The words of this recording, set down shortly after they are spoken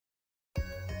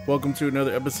Welcome to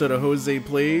another episode of José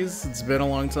Plays. It's been a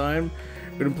long time.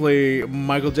 We're gonna play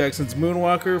Michael Jackson's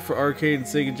MoonWalker for arcade and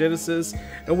Sega Genesis.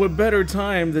 And what better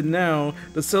time than now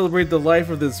to celebrate the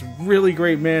life of this really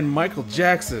great man, Michael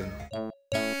Jackson.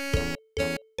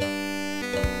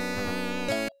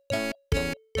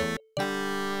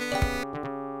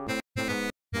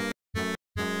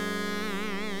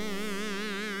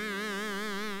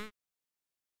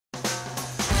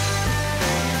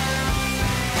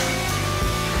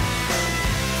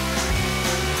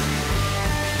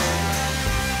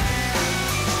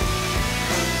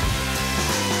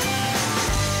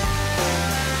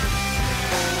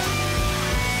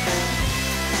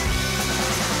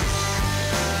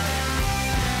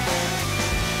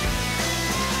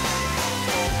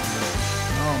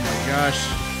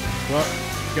 Well,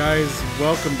 guys,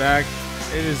 welcome back.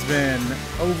 It has been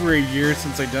over a year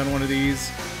since I've done one of these.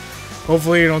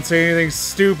 Hopefully I don't say anything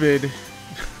stupid.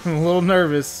 I'm a little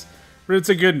nervous, but it's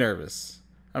a good nervous.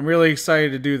 I'm really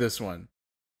excited to do this one.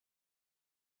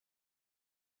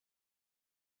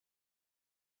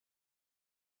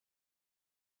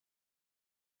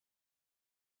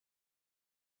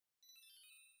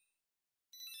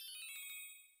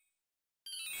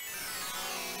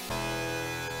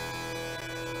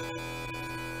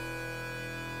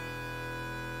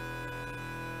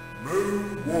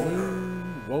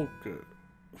 MoonWalker.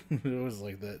 It was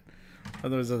like that.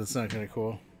 Otherwise, that sounded kind of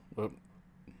cool. Whoop.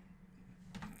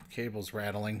 Cable's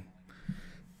rattling.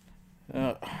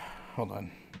 Hold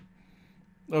on.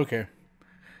 Okay.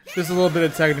 Just a little bit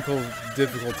of technical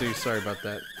difficulty. Sorry about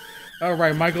that.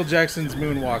 Alright, Michael Jackson's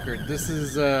MoonWalker. This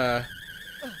is,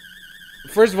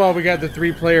 first of all, we got the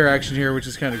 3-player action here, which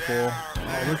is kind of cool.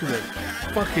 Oh, look at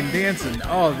that fucking dancing.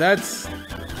 Oh, that's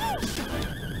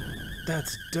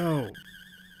dope.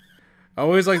 I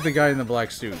always liked the guy in the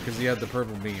black suit because he had the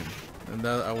purple beam, and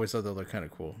I always thought that looked kind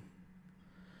of cool.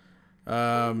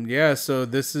 Yeah. So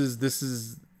this is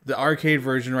the arcade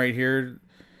version right here.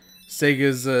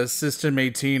 Sega's System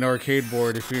 18 arcade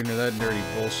board. If you're into that nerdy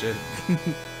bullshit.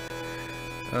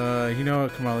 You know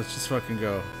what? Come on, let's just fucking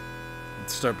go.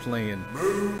 Let's start playing.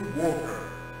 MoonWalker.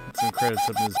 Some credits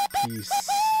up in this piece.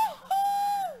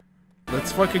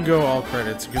 Let's fucking go all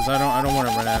credits because I don't want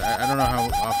to run out. I don't know how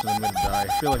often I'm gonna die.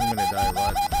 I feel like I'm gonna die a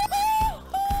lot.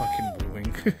 Fucking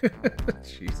booing.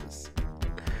 Jesus.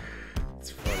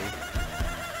 It's funny.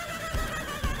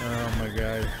 Oh my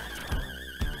god.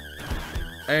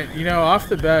 And you know, off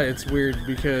the bat, it's weird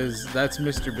because that's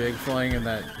Mr. Big flying in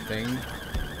that thing,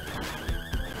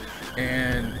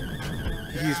 and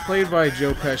he's played by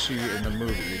Joe Pesci in the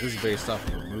movie. This is based off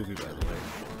of a movie, by the way.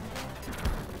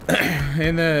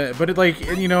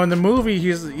 You know, in the movie,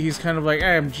 he's kind of like,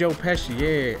 hey, I'm Joe Pesci,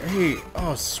 yeah. Hey,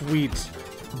 oh sweet,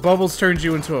 Bubbles turns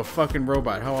you into a fucking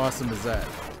robot. How awesome is that?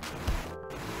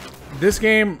 This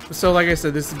game, so like I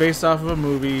said, this is based off of a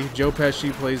movie. Joe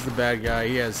Pesci plays the bad guy.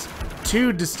 He has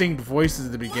 2 distinct voices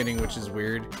at the beginning, which is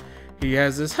weird. He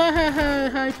has this ha ha ha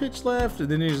high pitched laugh, and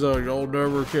then he's like, "You'll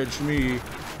never catch me,"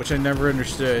 which I never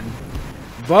understood.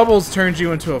 Bubbles turns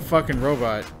you into a fucking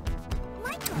robot.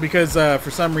 Because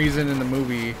for some reason in the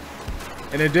movie,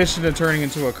 in addition to turning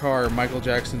into a car, Michael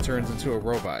Jackson turns into a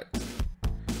robot.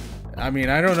 I mean,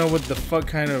 I don't know what the fuck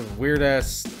kind of weird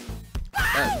ass.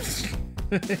 I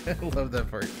love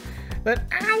that part. That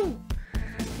ow,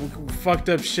 fucked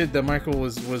up shit that Michael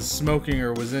was smoking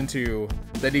or was into.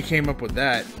 That he came up with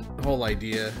that whole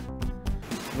idea.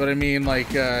 But I mean, like,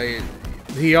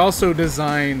 he also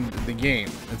designed the game,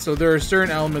 and so there are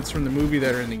certain elements from the movie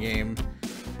that are in the game.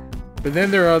 But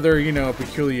then there are other, you know,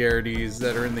 peculiarities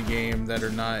that are in the game that are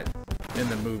not in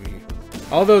the movie.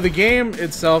 Although the game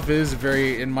itself is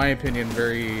very, in my opinion,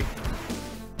 very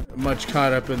much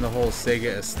caught up in the whole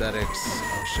Sega aesthetics.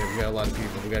 Oh shit, we got a lot of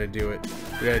people. We gotta do it.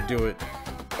 We gotta do it.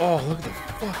 Oh, look at the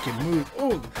fucking move.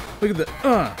 Oh, look at the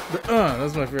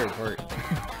That's my favorite part.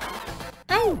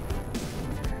 Ow!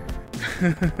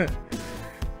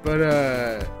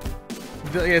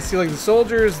 But, yeah, see, like the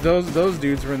soldiers, those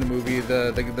dudes were in the movie.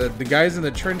 The guys in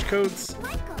the trench coats,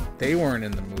 they weren't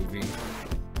in the movie.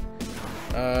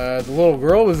 The little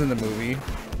girl was in the movie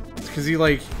because he,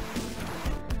 like,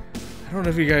 I don't know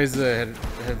if you guys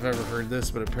have ever heard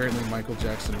this, but apparently Michael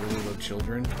Jackson really loved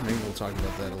children. Maybe we'll talk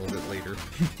about that a little bit later.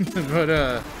 But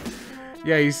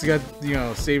yeah, he's got, you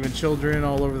know, saving children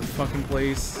all over the fucking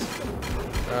place.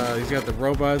 He's got the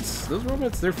robots. Those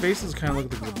robots, their faces kind of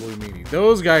look like the Blue Meanie.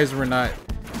 Those guys were not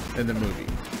in the movie.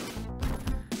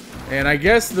 And I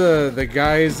guess the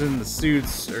guys in the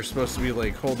suits are supposed to be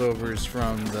like holdovers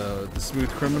from the Smooth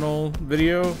Criminal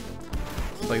video.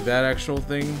 Like that actual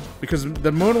thing. Because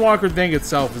the MoonWalker thing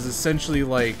itself is essentially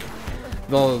like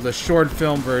the short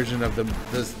film version of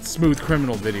the Smooth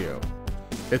Criminal video.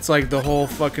 It's like the whole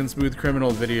fucking Smooth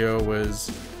Criminal video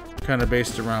was kind of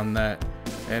based around that.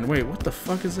 And wait, what the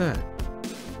fuck is that?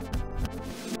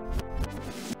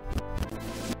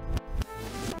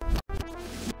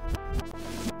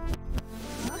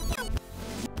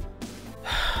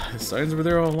 The signs were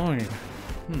there all along.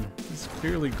 He's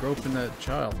clearly groping that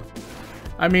child.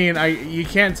 I mean, you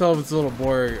can't tell if it's a little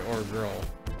boy or girl.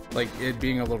 Like, it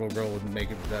being a little girl would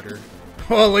make it better.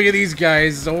 Oh, look at these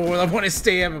guys. Oh, I want to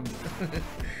stab him.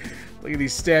 Look at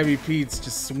these stabby Pete's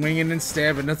just swinging and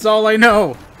stabbing. That's all I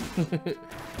know.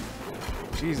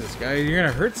 Jesus, guys, you're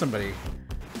gonna hurt somebody.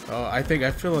 Oh, I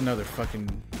feel another fucking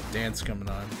dance coming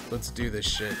on. Let's do this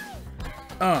shit.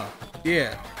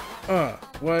 Yeah.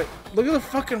 What? Look at the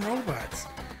fucking robots.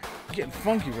 Getting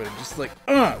funky with it. Just like,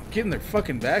 getting their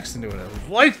fucking backs into it. I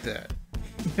like that.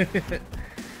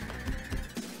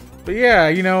 But yeah,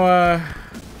 you know,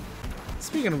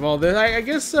 speaking of all this, I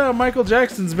guess Michael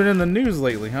Jackson's been in the news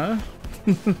lately, huh?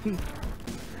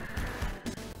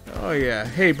 Oh yeah.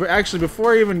 Hey, but actually,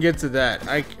 before I even get to that,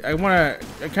 I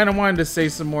kind of wanted to say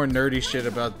some more nerdy shit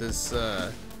about this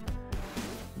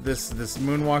this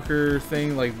MoonWalker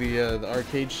thing, like the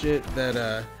arcade shit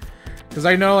that because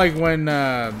I know like when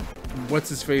what's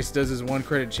his face does his One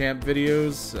Credit Champ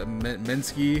videos,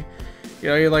 Minsky. You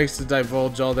know, he likes to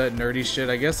divulge all that nerdy shit.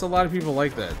 I guess a lot of people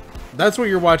like that. That's what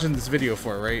you're watching this video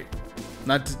for, right?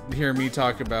 Not to hear me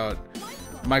talk about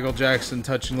Michael Jackson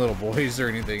touching little boys or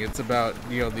anything. It's about,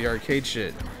 you know, the arcade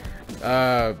shit.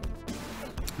 But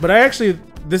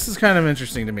this is kind of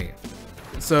interesting to me.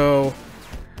 So,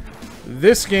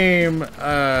 this game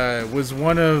was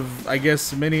one of, I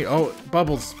guess, many... Oh,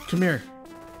 Bubbles, come here.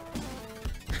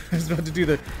 I was about to do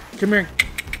the... Come here.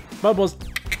 Bubbles,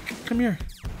 come here.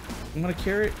 You want a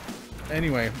carrot?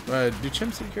 Anyway, do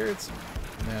chimps eat carrots?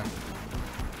 Yeah.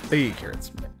 They eat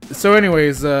carrots. So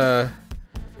anyways,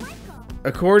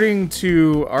 according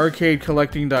to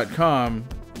arcadecollecting.com,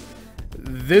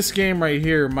 this game right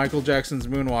here, Michael Jackson's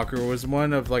MoonWalker, was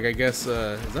one of, like, I guess,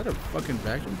 is that a fucking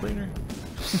vacuum cleaner?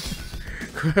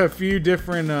 A few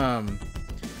different,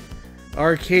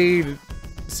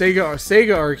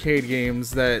 Sega arcade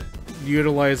games that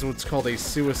utilize what's called a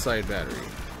suicide battery.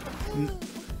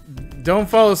 Don't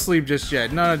fall asleep just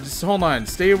yet. No, just hold on.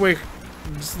 Stay awake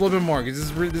just a little bit more,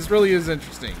 because this really is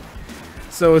interesting.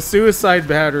 So a suicide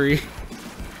battery...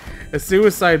 A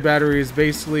suicide battery is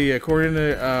basically, according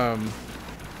to,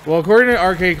 according to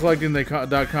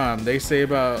arcadecollecting.com, they say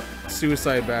about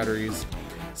suicide batteries,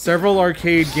 several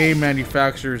arcade game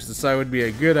manufacturers decide it would be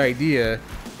a good idea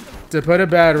to put a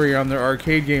battery on their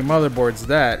arcade game motherboards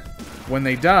that, when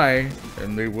they die,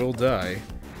 and they will die,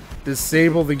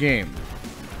 disable the game.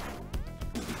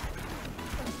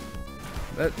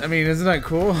 I mean, isn't that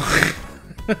cool?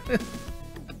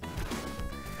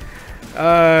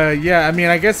 Yeah, I mean,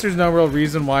 I guess there's no real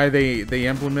reason why they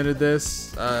implemented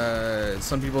this.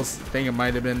 Some people think it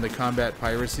might have been the combat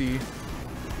piracy.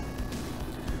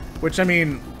 Which, I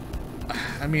mean,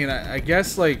 I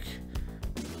guess, like,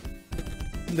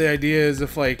 the idea is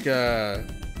if, like, oh,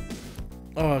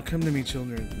 come to me,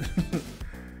 children.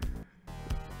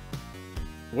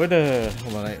 Hold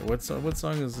on, what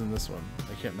song is in this one?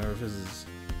 I can't remember if this is...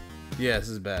 Yeah, this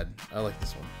is bad. I like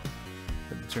this one.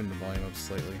 I had to turn the volume up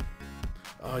slightly.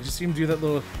 Oh, I just see him do that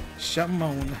little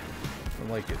shamon. I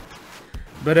like it.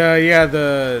 But yeah,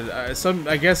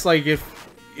 I guess like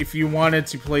if you wanted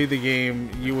to play the game,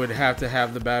 you would have to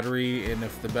have the battery, and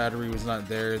if the battery was not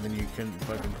there, then you couldn't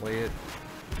fucking play it.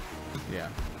 Yeah.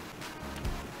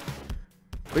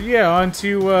 But yeah, on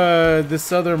to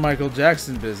this other Michael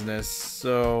Jackson business.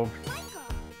 So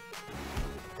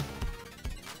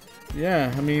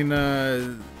yeah, I mean,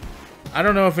 I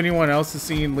don't know if anyone else has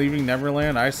seen Leaving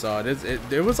Neverland. I saw it.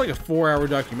 It was like a 4-hour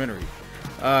documentary.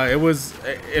 It was,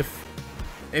 if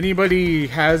anybody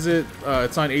has it,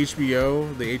 it's on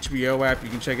HBO, the HBO app. You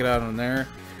can check it out on there.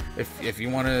 If you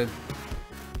want to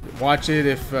watch it,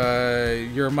 if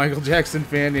you're a Michael Jackson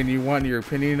fan and you want your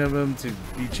opinion of him to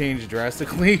be changed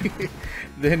drastically,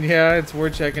 then yeah, it's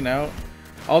worth checking out.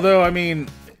 Although, I mean,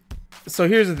 so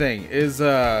here's the thing, is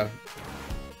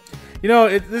you know,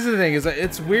 this is the thing, is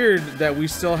it's weird that we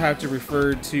still have to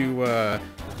refer to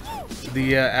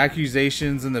the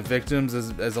accusations and the victims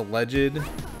as alleged,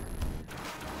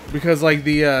 because like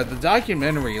the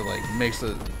documentary like makes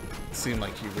it seem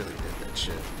like he really did that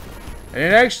shit, and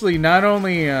it actually not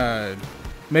only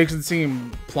makes it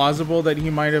seem plausible that he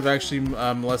might have actually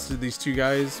molested these two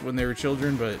guys when they were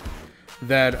children, but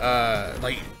that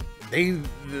like the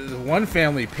one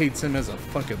family paints him as a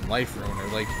fucking life ruiner.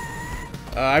 Like,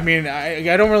 I mean,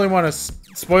 I don't really want to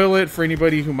spoil it for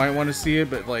anybody who might want to see it,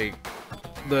 but like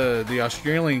the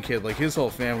Australian kid, like his whole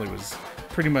family was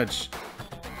pretty much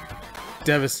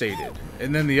devastated.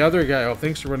 And then the other guy, oh,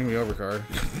 thanks for running me over, car.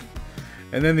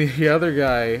 And then the other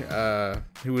guy,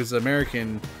 who was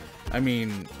American, I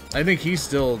mean, I think he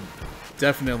still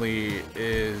definitely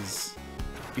is.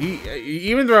 He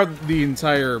even throughout the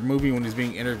entire movie when he's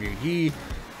being interviewed, he,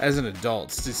 as an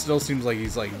adult, it still seems like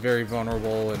he's like very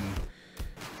vulnerable and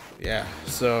yeah.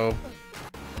 So,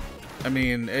 I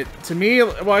mean, to me,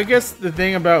 well, I guess the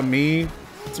thing about me,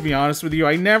 to be honest with you,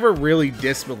 I never really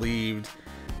disbelieved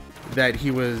that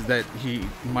he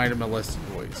might have molested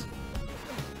boys.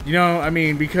 You know, I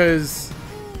mean, because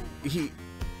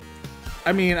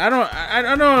I mean, I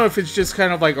don't know if it's just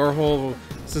kind of like our whole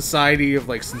society of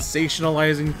like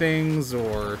sensationalizing things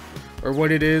or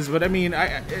what it is, but I mean,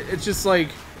 it's just like,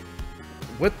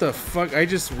 what the fuck? I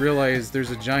just realized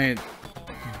there's a giant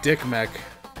dick mech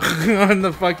on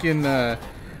the fucking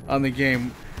on the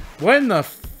game. What in the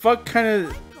fuck kind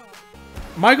of...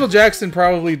 Michael Jackson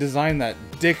probably designed that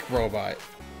dick robot.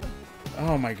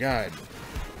 Oh my god,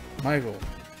 Michael.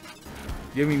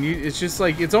 I mean, it's just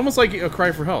like, it's almost like a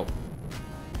cry for help.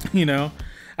 You know,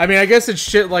 I mean, I guess it's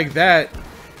shit like that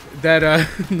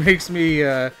makes me,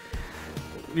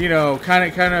 you know,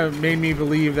 kind of made me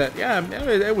believe that, yeah,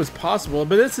 it was possible.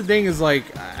 But that's the thing, is like,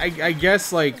 I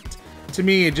guess, like, to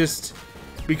me, it just,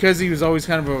 because he was always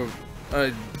kind of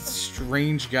a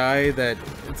strange guy, that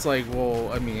it's like,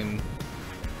 well, I mean,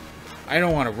 I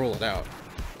don't want to rule it out.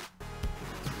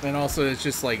 And also, it's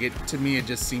just like, to me, it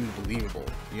just seemed believable,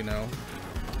 you know.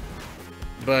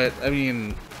 But I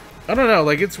mean, I don't know,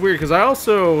 like, it's weird, because I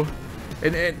also,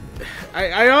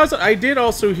 I did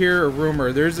also hear a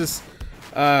rumor. There's this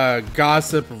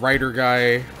gossip writer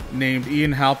guy named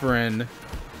Ian Halperin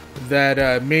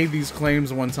that made these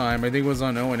claims one time. I think it was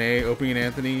on O&A, Opie and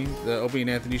Anthony, the Opie and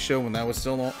Anthony show, when that was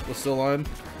still on.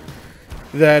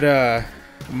 That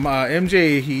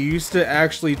MJ, he used to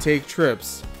actually take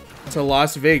trips to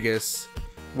Las Vegas,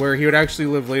 where he would actually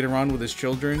live later on with his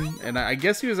children, and I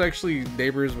guess he was actually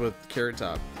neighbors with Carrot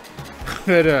Top.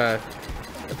 But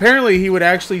apparently he would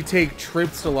actually take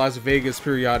trips to Las Vegas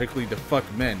periodically to fuck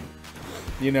men,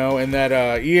 you know, and that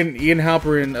Ian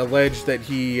Halperin alleged that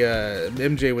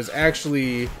MJ was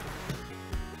actually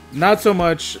not so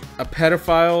much a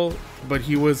pedophile, but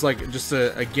he was like just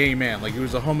a gay man. Like, he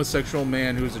was a homosexual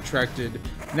man who was attracted.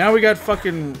 Now we got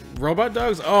fucking robot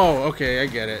dogs? Oh, okay, I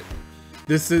get it.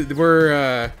 This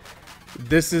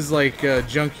is like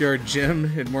Junkyard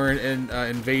Jim, and we're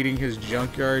invading his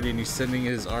junkyard, and he's sending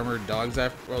his armored dogs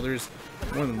after. Well, there's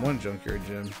more than one Junkyard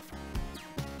Jim.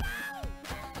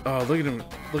 Oh, look at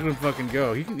him fucking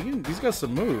go. He's got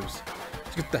some moves.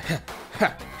 He's got the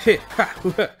ha hit ha,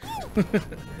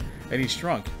 and he's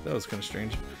shrunk. That was kind of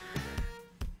strange.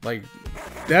 Like,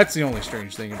 that's the only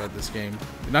strange thing about this game.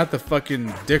 Not the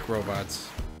fucking dick robots,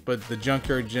 but the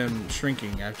Junkyard Jim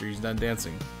shrinking after he's done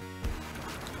dancing.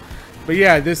 But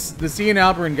yeah, this Ian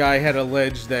Halperin guy had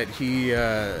alleged that he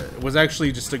was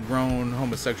actually just a grown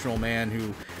homosexual man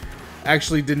who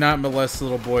actually did not molest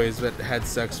little boys, but had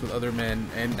sex with other men.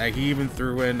 And he even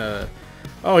threw in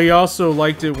oh, he also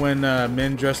liked it when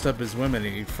men dressed up as women,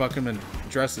 and he'd fuck them in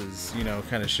dresses, you know,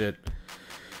 kind of shit.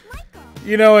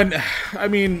 You know, and I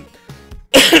mean,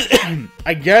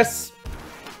 I guess,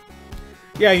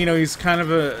 yeah, you know, he's kind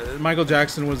of Michael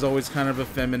Jackson was always kind of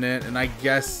effeminate, and I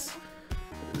guess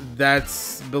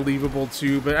that's believable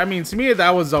too. But I mean, to me,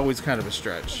 that was always kind of a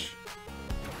stretch.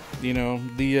 You know,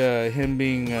 him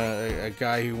being a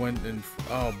guy who went and,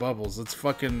 oh, Bubbles, it's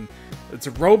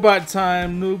a robot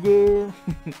time, Nugu.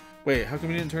 Wait, how come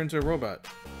he didn't turn into a robot?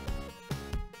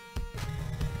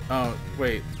 Oh,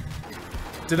 wait.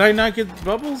 Did I not get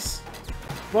Bubbles?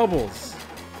 Bubbles.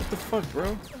 What the fuck,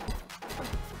 bro?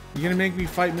 You gonna make me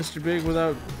fight Mr. Big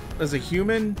as a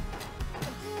human?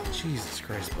 Jesus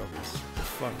Christ, Bubbles.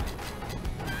 Fuck.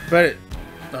 But,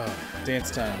 dance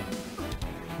time.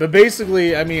 But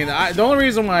basically, I mean, the only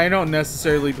reason why I don't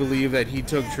necessarily believe that he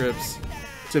took trips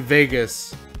to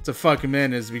Vegas to fuck him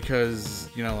in is because,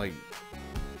 you know, like,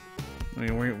 I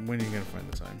mean, when are you gonna find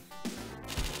the time?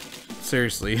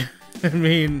 Seriously. I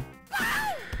mean,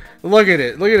 look at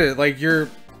it. Look at it. Like, you're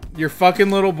fucking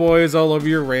little boys all over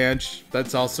your ranch.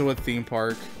 That's also a theme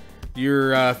park.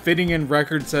 You're fitting in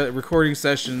recording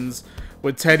sessions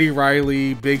with Teddy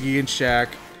Riley, Biggie, and Shaq.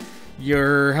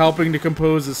 You're helping to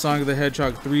compose the Sonic the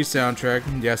Hedgehog 3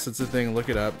 soundtrack. Yes, it's a thing. Look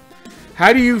it up.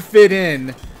 How do you fit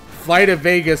in Fly to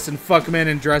Vegas and fuck men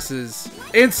in dresses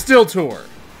and still tour?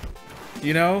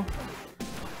 You know?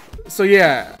 So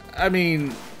yeah, I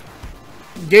mean,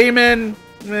 gay men,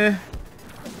 meh.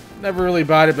 Never really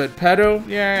bought it, but pedo,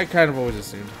 yeah, I kind of always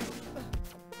assumed.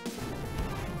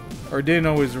 Or didn't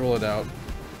always rule it out.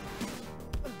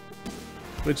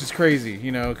 Which is crazy,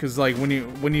 you know, because like when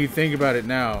you think about it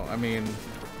now, I mean,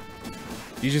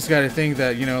 you just got to think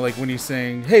that, you know, like when he's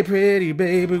saying, "Hey, pretty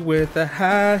baby with the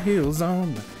high heels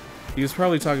on," he was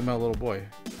probably talking about a little boy,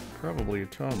 probably a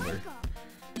toddler.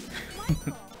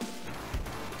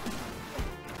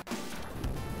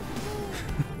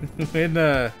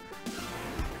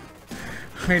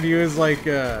 When he was like,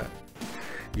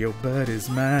 "Your butt is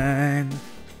mine."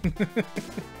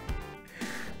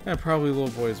 Yeah, probably a little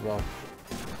boy as well.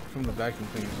 From the vacuum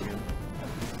cleaners again.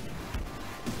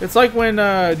 It's like when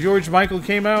George Michael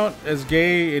came out as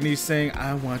gay and he's saying,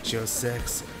 "I want your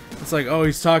sex." It's like, oh,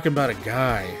 he's talking about a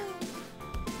guy.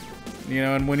 You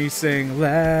know, and when he's saying,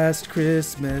 "Last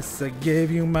Christmas I gave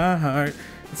you my heart,"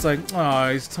 it's like,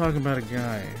 oh, he's talking about a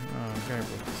guy. Oh, a guy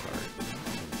broke his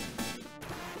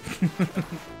heart.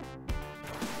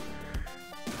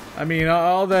 I mean,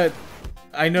 all that...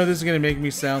 I know this is going to make me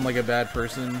sound like a bad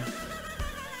person.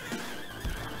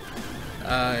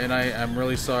 And I'm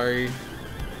really sorry.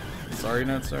 Sorry,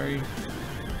 not sorry.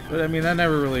 But I mean, that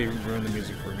never really ruined the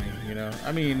music for me, you know?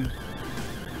 I mean,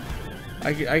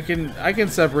 I can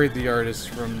separate the artist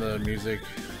from the music.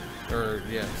 Or,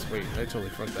 yes, wait, I totally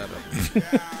fucked that up.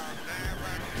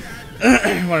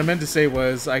 What I meant to say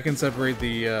was, I can separate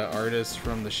the artist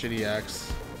from the shitty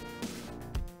acts.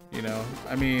 You know?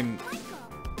 I mean,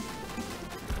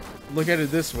 look at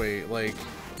it this way, like,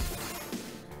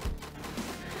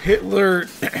 Hitler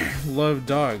loved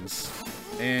dogs,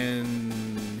 and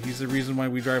he's the reason why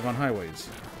we drive on highways.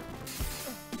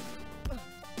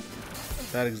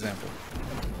 Bad example.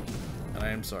 And I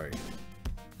am sorry.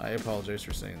 I apologize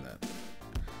for saying that.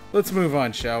 Let's move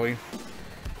on, shall we?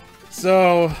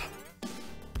 So,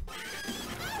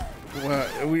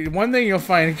 one thing you'll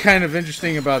find kind of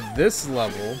interesting about this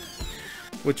level,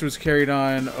 which was carried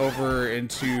on over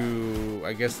into,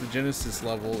 I guess, the Genesis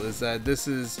level, is that this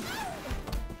is...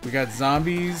 We got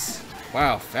zombies.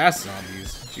 Wow, fast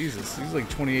zombies. Jesus, these are like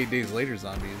 28 days later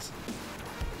zombies.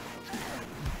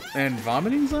 And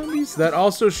vomiting zombies that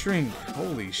also shrink.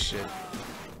 Holy shit.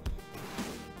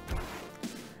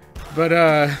 But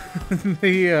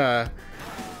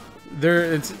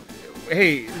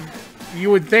hey,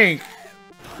 you would think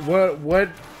what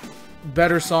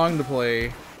better song to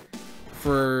play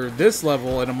for this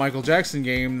level in a Michael Jackson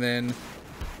game than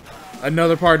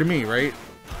Another Part of Me, right?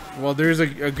 Well, there's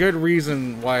a good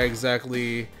reason why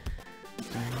exactly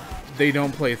they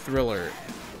don't play Thriller,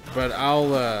 but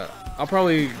I'll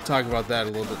probably talk about that a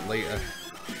little bit later.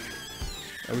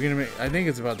 Are we gonna make? I think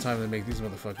it's about time to make these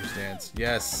motherfuckers dance.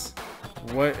 Yes.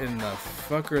 What in the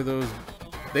fuck are those?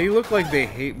 They look like they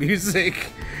hate music.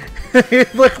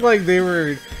 It looked like they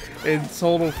were in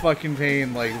total fucking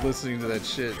pain, like listening to that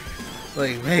shit.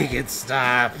 Like, make it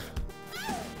stop.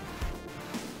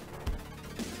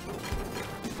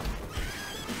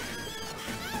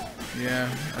 Yeah,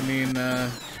 I mean,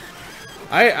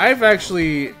 I've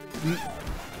actually,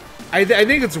 I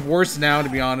think it's worse now, to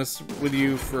be honest with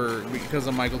you, because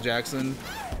of Michael Jackson.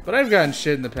 But I've gotten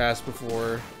shit in the past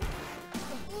before.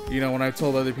 You know, when I've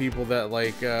told other people that,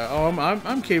 like, oh,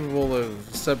 I'm capable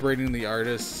of separating the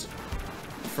artists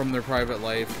from their private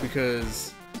life,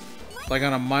 because, like,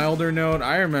 on a milder note,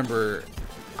 I remember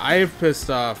I've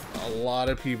pissed off a lot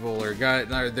of people, or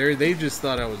they just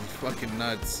thought I was fucking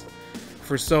nuts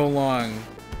for so long,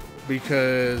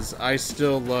 because I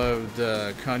still loved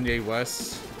Kanye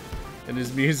West and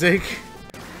his music.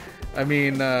 I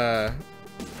mean,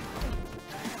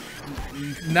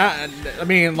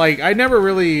 like, I never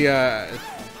really,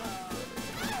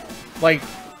 like,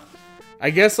 I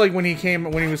guess, like, when he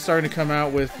was starting to come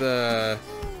out with,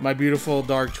 My Beautiful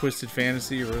Dark Twisted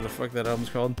Fantasy, or whatever the fuck that album's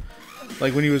called,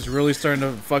 like, when he was really starting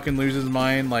to fucking lose his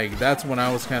mind, like, that's when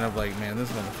I was kind of like, man, this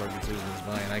motherfucker's losing his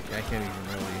mind. I can't even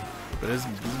really, but his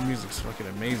music's fucking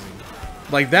amazing.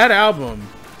 Like, that album,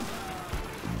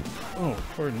 oh,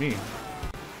 pardon me.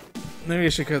 Maybe I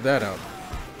should cut that out.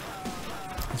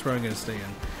 It's probably gonna stay in.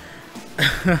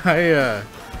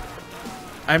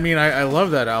 I mean, I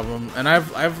love that album, and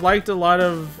I've liked a lot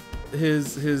of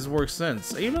his work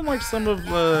since. I even like some of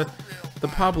the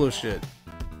Pablo shit.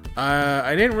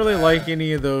 I didn't really like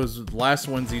any of those last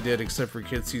ones he did, except for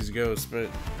Kid Sees Ghost, but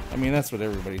I mean, that's what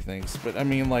everybody thinks. But I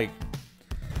mean, like,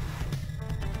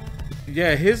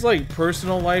 yeah, his, like,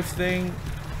 personal life thing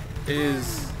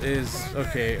is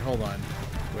okay. Hold on,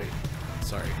 wait,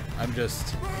 sorry, I'm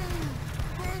just,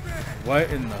 what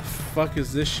in the fuck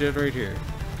is this shit right here?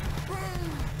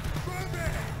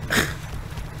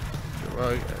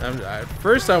 Well, at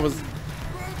first I was,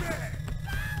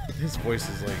 His voice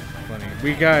is like funny.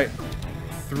 We got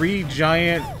 3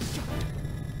 giant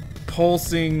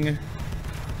pulsing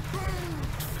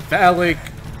phallic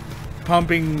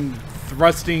pumping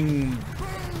thrusting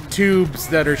tubes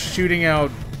that are shooting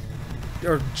out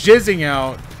or jizzing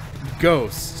out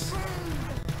ghosts.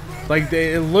 Like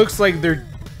it looks like they're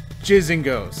jizzing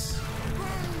ghosts.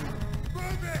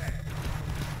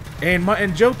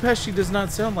 And Joe Pesci does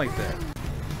not sound like that.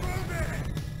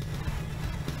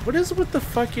 What is with the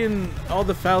fucking all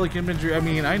the phallic imagery? I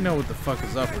mean, I know what the fuck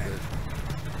is up with it.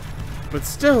 But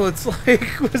still, it's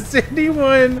like, was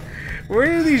anyone, were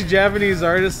any of these Japanese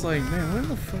artists like, man, what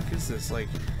the fuck is this? Like,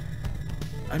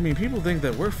 I mean, people think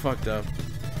that we're fucked up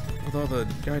with all the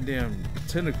goddamn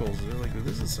tentacles. They're like,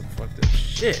 this is some fucked up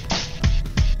shit.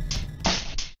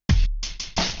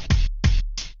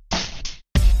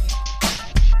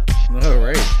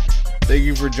 Alright. Thank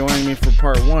you for joining me for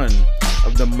part 1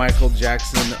 of the Michael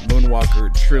Jackson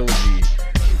MoonWalker trilogy.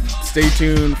 Stay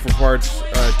tuned for parts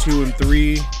 2 and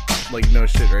 3. Like, no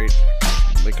shit, right?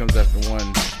 That comes after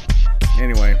 1.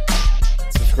 Anyway,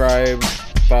 subscribe,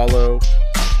 follow,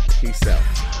 peace out.